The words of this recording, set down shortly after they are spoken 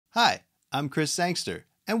Hi, I'm Chris Sangster,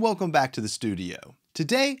 and welcome back to the studio.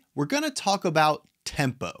 Today, we're going to talk about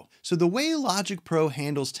tempo. So the way Logic Pro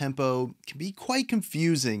handles tempo can be quite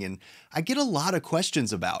confusing, and I get a lot of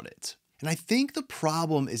questions about it. And I think the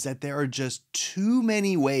problem is that there are just too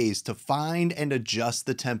many ways to find and adjust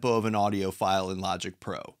the tempo of an audio file in Logic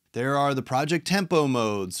Pro. There are the project tempo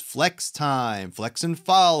modes, flex time, flex and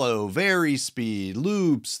follow, vary speed,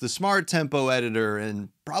 loops, the smart tempo editor, and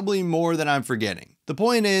probably more than I'm forgetting. The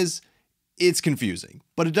point is, it's confusing,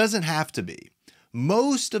 but it doesn't have to be.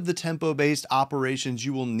 Most of the tempo-based operations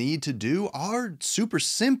you will need to do are super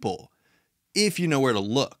simple, if you know where to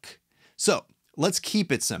look. So let's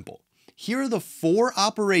keep it simple. Here are the 4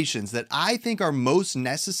 operations that I think are most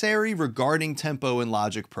necessary regarding tempo in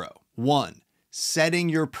Logic Pro. 1. Setting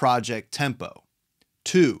your project tempo.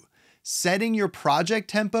 2. Setting your project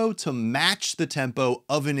tempo to match the tempo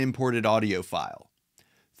of an imported audio file.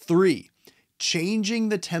 3. Changing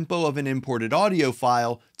the tempo of an imported audio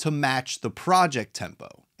file to match the project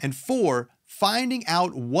tempo. And 4. Finding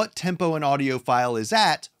out what tempo an audio file is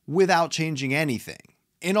at without changing anything.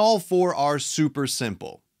 And all 4 are super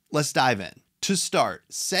simple. Let's dive in. To start,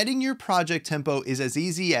 setting your project tempo is as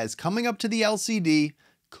easy as coming up to the LCD,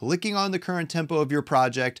 clicking on the current tempo of your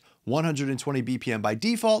project, 120 BPM by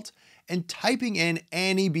default, and typing in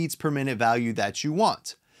any beats per minute value that you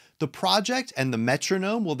want. The project and the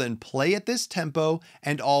metronome will then play at this tempo,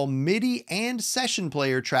 and all MIDI and session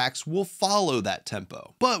player tracks will follow that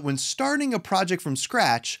tempo. But when starting a project from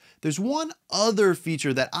scratch, there's one other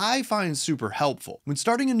feature that I find super helpful. When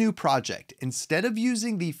starting a new project, instead of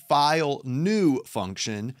using the File New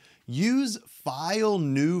function, use File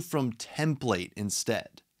New from Template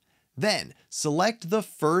instead. Then select the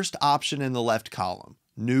first option in the left column,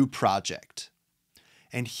 New Project.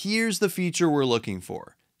 And here's the feature we're looking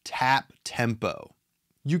for. Tap tempo.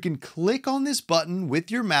 You can click on this button with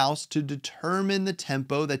your mouse to determine the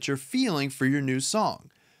tempo that you're feeling for your new song.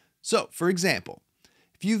 So, for example,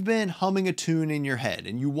 if you've been humming a tune in your head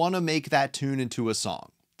and you want to make that tune into a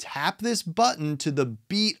song, tap this button to the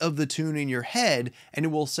beat of the tune in your head and it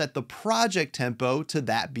will set the project tempo to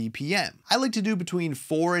that BPM. I like to do between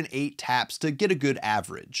 4 and 8 taps to get a good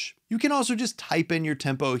average. You can also just type in your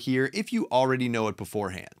tempo here if you already know it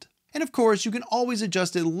beforehand. And of course, you can always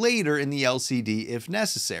adjust it later in the LCD if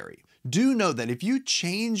necessary. Do note that if you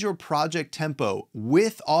change your project tempo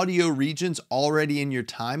with audio regions already in your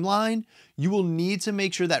timeline, you will need to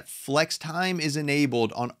make sure that flex time is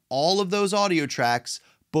enabled on all of those audio tracks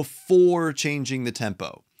before changing the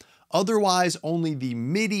tempo. Otherwise, only the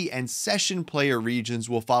MIDI and session player regions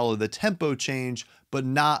will follow the tempo change, but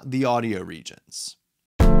not the audio regions.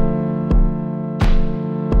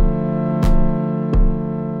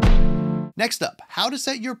 Next up, how to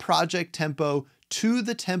set your project tempo to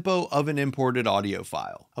the tempo of an imported audio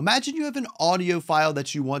file. Imagine you have an audio file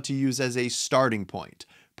that you want to use as a starting point,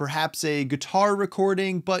 perhaps a guitar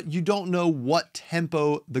recording, but you don't know what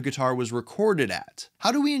tempo the guitar was recorded at.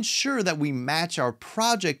 How do we ensure that we match our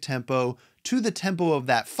project tempo to the tempo of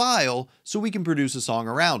that file so we can produce a song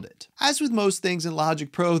around it? As with most things in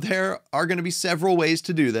Logic Pro, there are going to be several ways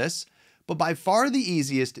to do this. But by far the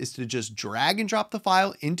easiest is to just drag and drop the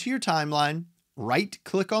file into your timeline,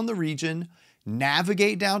 right-click on the region,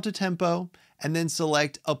 navigate down to tempo, and then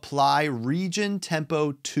select Apply Region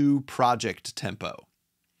Tempo to Project Tempo.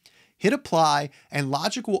 Hit apply and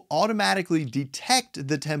Logic will automatically detect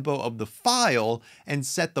the tempo of the file and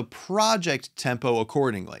set the project tempo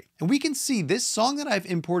accordingly. And we can see this song that I've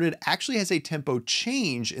imported actually has a tempo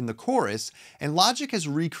change in the chorus, and Logic has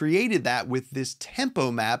recreated that with this tempo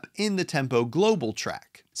map in the tempo global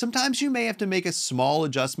track. Sometimes you may have to make a small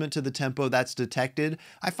adjustment to the tempo that's detected.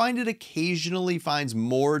 I find it occasionally finds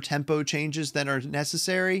more tempo changes than are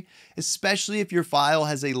necessary, especially if your file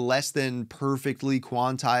has a less than perfectly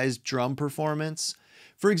quantized drum performance.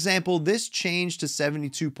 For example, this change to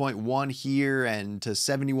 72.1 here and to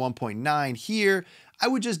 71.9 here, I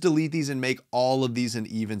would just delete these and make all of these an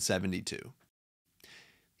even 72.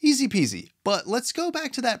 Easy peasy, but let's go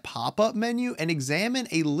back to that pop-up menu and examine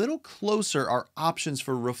a little closer our options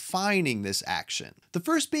for refining this action. The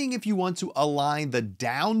first being if you want to align the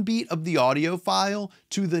downbeat of the audio file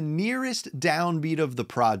to the nearest downbeat of the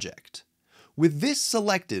project. With this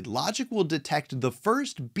selected, Logic will detect the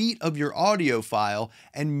first beat of your audio file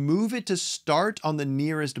and move it to start on the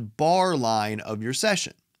nearest bar line of your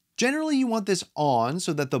session. Generally, you want this on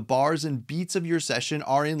so that the bars and beats of your session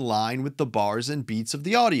are in line with the bars and beats of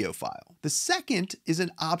the audio file. The second is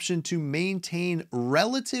an option to maintain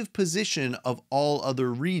relative position of all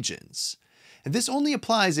other regions. And this only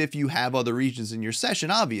applies if you have other regions in your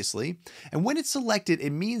session, obviously. And when it's selected,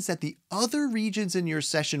 it means that the other regions in your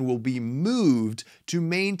session will be moved to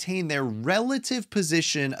maintain their relative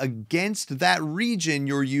position against that region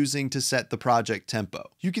you're using to set the project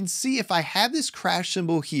tempo. You can see if I have this crash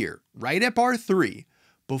symbol here, right at bar 3,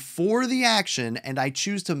 before the action, and I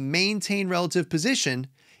choose to maintain relative position,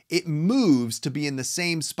 it moves to be in the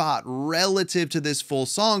same spot relative to this full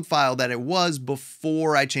song file that it was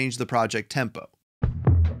before I changed the project tempo.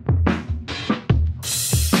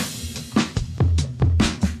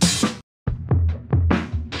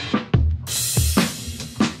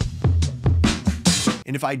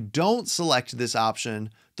 And if I don't select this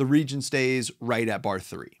option, the region stays right at bar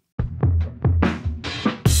 3.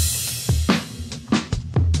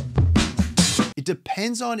 It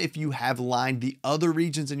depends on if you have lined the other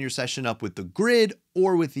regions in your session up with the grid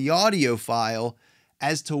or with the audio file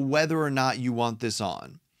as to whether or not you want this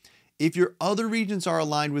on. If your other regions are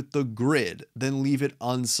aligned with the grid, then leave it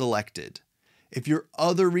unselected. If your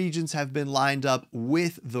other regions have been lined up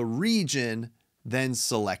with the region, then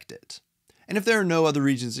select it. And if there are no other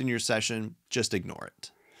regions in your session, just ignore it.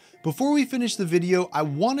 Before we finish the video, I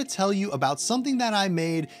want to tell you about something that I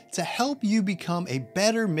made to help you become a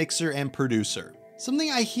better mixer and producer.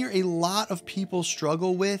 Something I hear a lot of people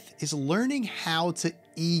struggle with is learning how to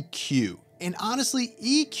EQ. And honestly,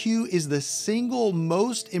 EQ is the single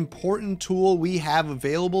most important tool we have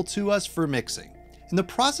available to us for mixing. And the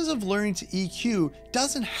process of learning to EQ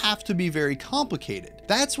doesn't have to be very complicated.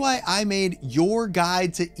 That's why I made Your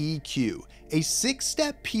Guide to EQ, a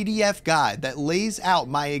 6-step PDF guide that lays out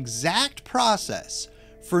my exact process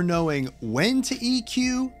for knowing when to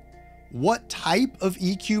EQ, what type of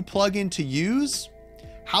EQ plugin to use,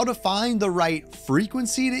 how to find the right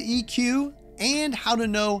frequency to EQ, and how to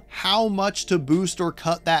know how much to boost or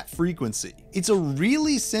cut that frequency. It's a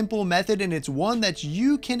really simple method, and it's one that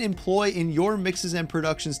you can employ in your mixes and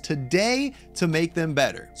productions today to make them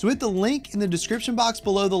better. So hit the link in the description box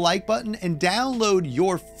below the like button and download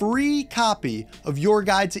your free copy of Your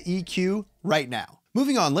Guide to EQ right now.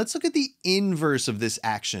 Moving on, let's look at the inverse of this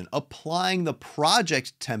action, applying the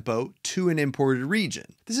project tempo to an imported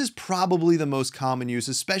region. This is probably the most common use,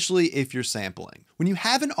 especially if you're sampling. When you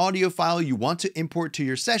have an audio file you want to import to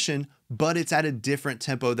your session, but it's at a different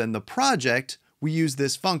tempo than the project, we use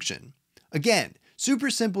this function. Again, super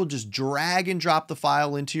simple, just drag and drop the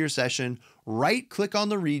file into your session, right-click on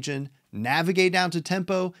the region, navigate down to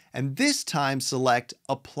tempo, and this time select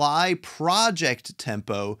Apply Project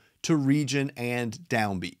Tempo to region and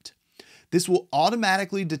downbeat. This will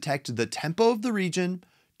automatically detect the tempo of the region,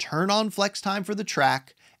 turn on flex time for the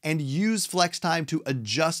track, and use flex time to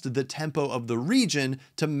adjust the tempo of the region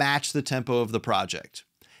to match the tempo of the project.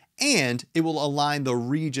 And it will align the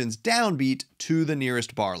region's downbeat to the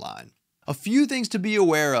nearest bar line. A few things to be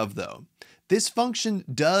aware of though. This function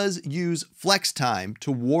does use flex time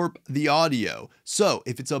to warp the audio. So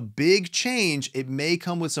if it's a big change, it may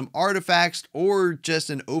come with some artifacts or just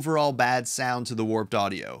an overall bad sound to the warped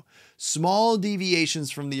audio. Small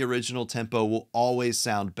deviations from the original tempo will always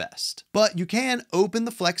sound best. But you can open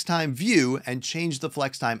the flex time view and change the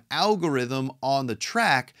flex time algorithm on the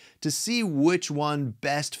track to see which one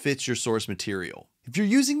best fits your source material. If you're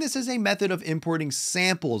using this as a method of importing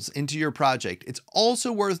samples into your project, it's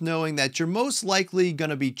also worth knowing that you're most likely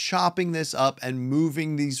going to be chopping this up and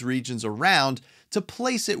moving these regions around to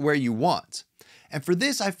place it where you want. And for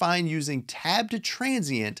this, I find using tab to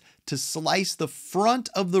transient to slice the front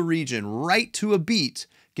of the region right to a beat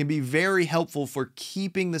can be very helpful for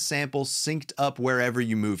keeping the sample synced up wherever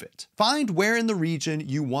you move it. Find where in the region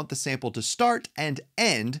you want the sample to start and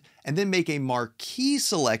end, and then make a marquee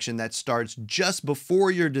selection that starts just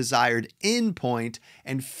before your desired end point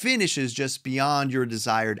and finishes just beyond your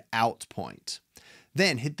desired out point.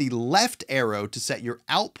 Then hit the left arrow to set your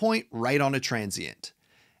out point right on a transient.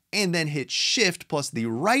 And then hit Shift plus the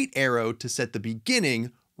right arrow to set the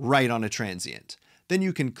beginning right on a transient. Then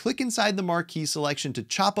you can click inside the marquee selection to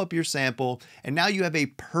chop up your sample, and now you have a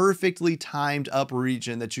perfectly timed up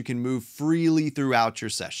region that you can move freely throughout your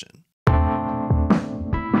session.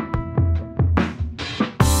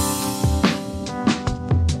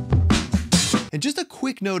 And just a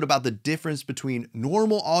quick note about the difference between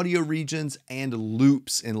normal audio regions and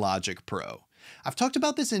loops in Logic Pro. I've talked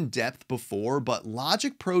about this in depth before, but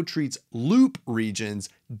Logic Pro treats loop regions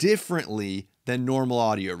differently than normal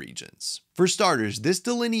audio regions. For starters, this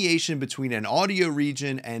delineation between an audio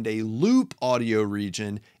region and a loop audio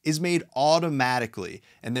region is made automatically,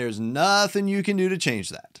 and there's nothing you can do to change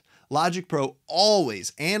that. Logic Pro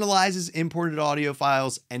always analyzes imported audio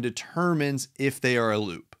files and determines if they are a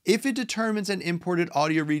loop. If it determines an imported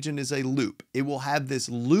audio region is a loop, it will have this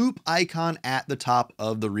loop icon at the top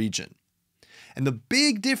of the region. And the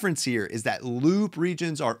big difference here is that loop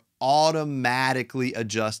regions are automatically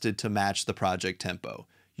adjusted to match the project tempo.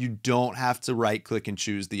 You don't have to right-click and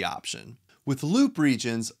choose the option. With loop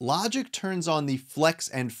regions, Logic turns on the flex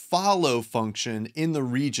and follow function in the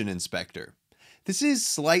region inspector. This is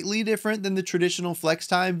slightly different than the traditional flex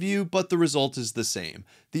time view, but the result is the same.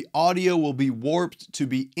 The audio will be warped to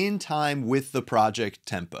be in time with the project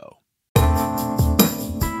tempo.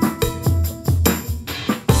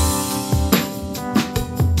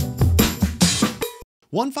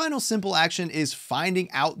 One final simple action is finding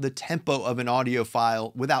out the tempo of an audio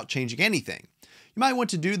file without changing anything. You might want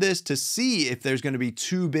to do this to see if there's going to be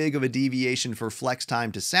too big of a deviation for flex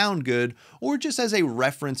time to sound good, or just as a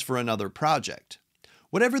reference for another project.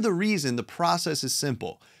 Whatever the reason, the process is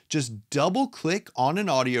simple. Just double click on an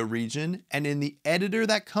audio region, and in the editor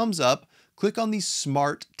that comes up, click on the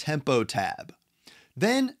Smart Tempo tab.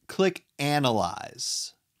 Then click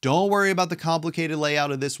Analyze. Don't worry about the complicated layout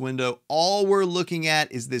of this window. All we're looking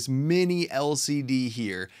at is this mini LCD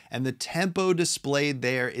here, and the tempo displayed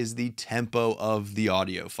there is the tempo of the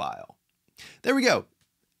audio file. There we go.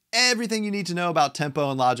 Everything you need to know about tempo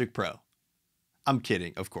in Logic Pro. I'm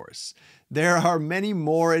kidding, of course. There are many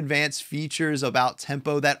more advanced features about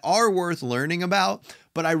tempo that are worth learning about,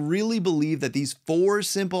 but I really believe that these 4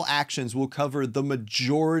 simple actions will cover the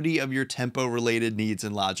majority of your tempo-related needs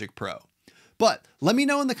in Logic Pro. But let me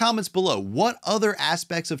know in the comments below what other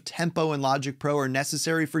aspects of tempo in Logic Pro are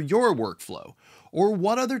necessary for your workflow, or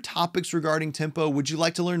what other topics regarding tempo would you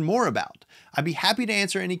like to learn more about? I'd be happy to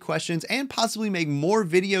answer any questions and possibly make more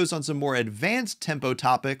videos on some more advanced tempo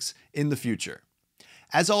topics in the future.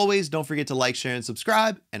 As always, don't forget to like, share, and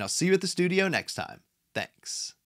subscribe, and I'll see you at the studio next time. Thanks.